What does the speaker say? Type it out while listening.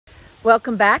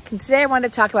Welcome back, and today I want to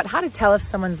talk about how to tell if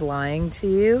someone's lying to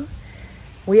you.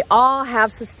 We all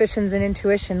have suspicions and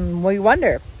intuition. We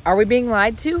wonder, are we being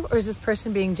lied to, or is this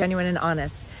person being genuine and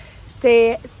honest?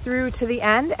 Stay through to the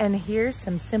end, and here's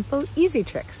some simple, easy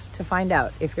tricks to find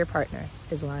out if your partner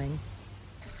is lying.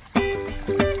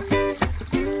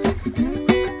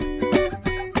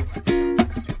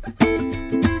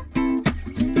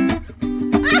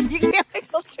 You can't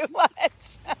wiggle too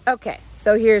much. Okay,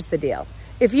 so here's the deal.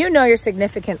 If you know your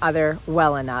significant other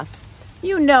well enough,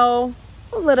 you know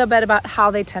a little bit about how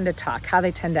they tend to talk, how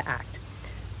they tend to act.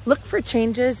 Look for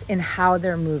changes in how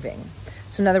they're moving.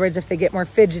 So in other words, if they get more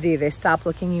fidgety, they stop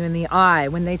looking you in the eye.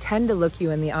 When they tend to look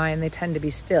you in the eye and they tend to be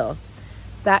still,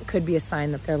 that could be a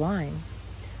sign that they're lying,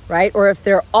 right? Or if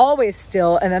they're always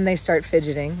still and then they start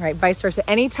fidgeting, right? Vice versa.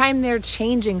 Anytime they're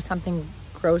changing something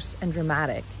gross and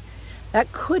dramatic,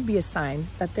 that could be a sign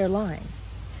that they're lying.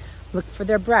 Look for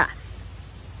their breath.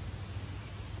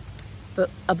 But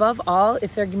above all,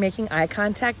 if they're making eye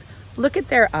contact, look at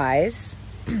their eyes.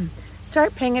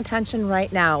 Start paying attention right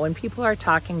now when people are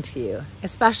talking to you,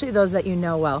 especially those that you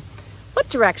know well. What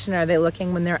direction are they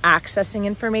looking when they're accessing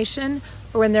information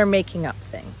or when they're making up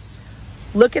things?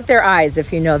 Look at their eyes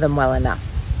if you know them well enough.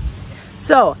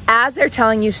 So as they're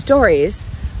telling you stories,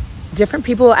 different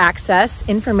people will access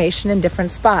information in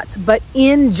different spots. But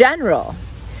in general,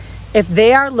 if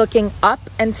they are looking up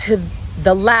and to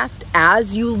the left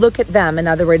as you look at them, in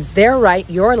other words, they're right,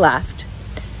 you're left,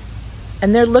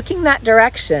 and they're looking that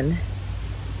direction,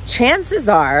 chances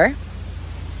are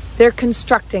they're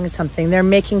constructing something, they're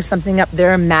making something up,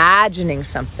 they're imagining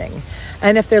something.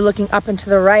 And if they're looking up and to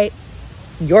the right,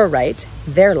 you're right,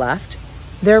 they're left,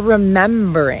 they're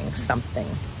remembering something.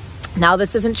 Now,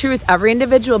 this isn't true with every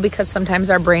individual because sometimes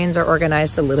our brains are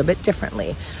organized a little bit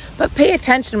differently. But pay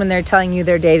attention when they're telling you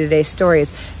their day-to-day stories.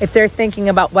 If they're thinking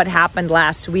about what happened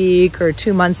last week or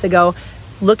 2 months ago,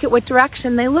 look at what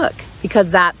direction they look, because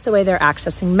that's the way they're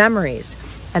accessing memories.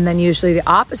 And then usually the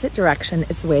opposite direction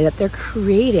is the way that they're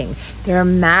creating. They're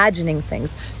imagining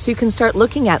things. So you can start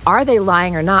looking at, are they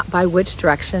lying or not, by which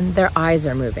direction their eyes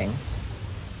are moving.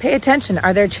 Pay attention.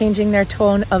 Are they changing their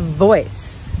tone of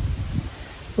voice?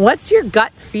 What's your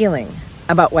gut feeling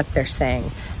about what they're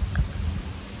saying?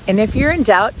 And if you're in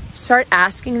doubt, start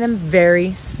asking them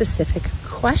very specific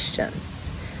questions.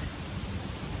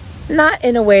 Not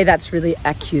in a way that's really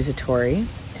accusatory,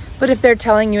 but if they're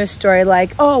telling you a story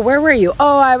like, oh, where were you?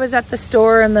 Oh, I was at the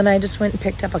store and then I just went and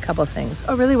picked up a couple things.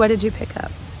 Oh, really? What did you pick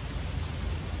up?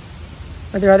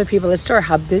 Were there other people at the store?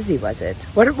 How busy was it?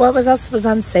 What else was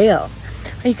on sale?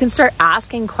 Or you can start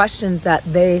asking questions that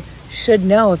they should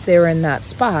know if they were in that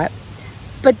spot,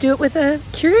 but do it with a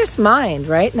curious mind,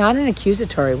 right? Not an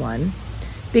accusatory one,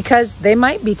 because they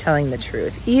might be telling the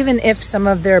truth, even if some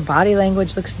of their body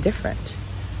language looks different.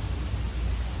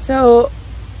 So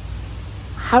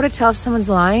how to tell if someone's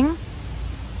lying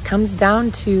comes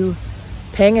down to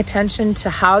paying attention to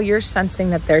how you're sensing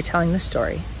that they're telling the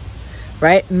story,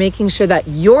 right? Making sure that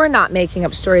you're not making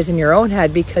up stories in your own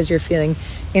head because you're feeling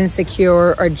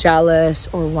insecure or jealous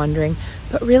or wondering,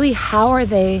 but really, how are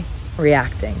they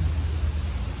reacting?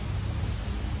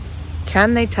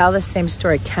 Can they tell the same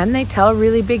story? Can they tell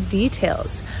really big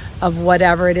details of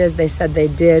whatever it is they said they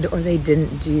did or they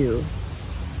didn't do?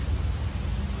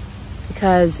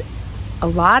 Because a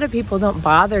lot of people don't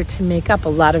bother to make up a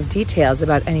lot of details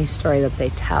about any story that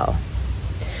they tell.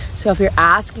 So if you're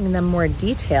asking them more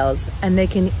details and they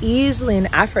can easily and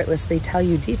effortlessly tell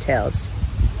you details,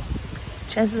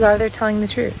 chances are they're telling the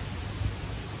truth.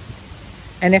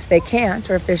 And if they can't,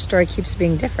 or if their story keeps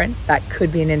being different, that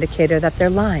could be an indicator that they're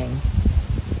lying.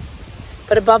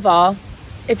 But above all,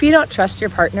 if you don't trust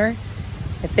your partner,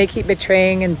 if they keep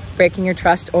betraying and breaking your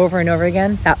trust over and over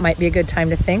again, that might be a good time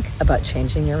to think about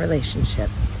changing your relationship.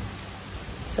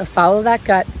 So follow that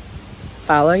gut,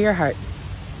 follow your heart.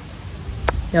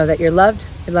 Know that you're loved,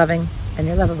 you're loving, and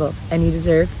you're lovable, and you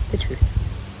deserve the truth.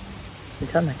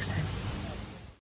 Until next time.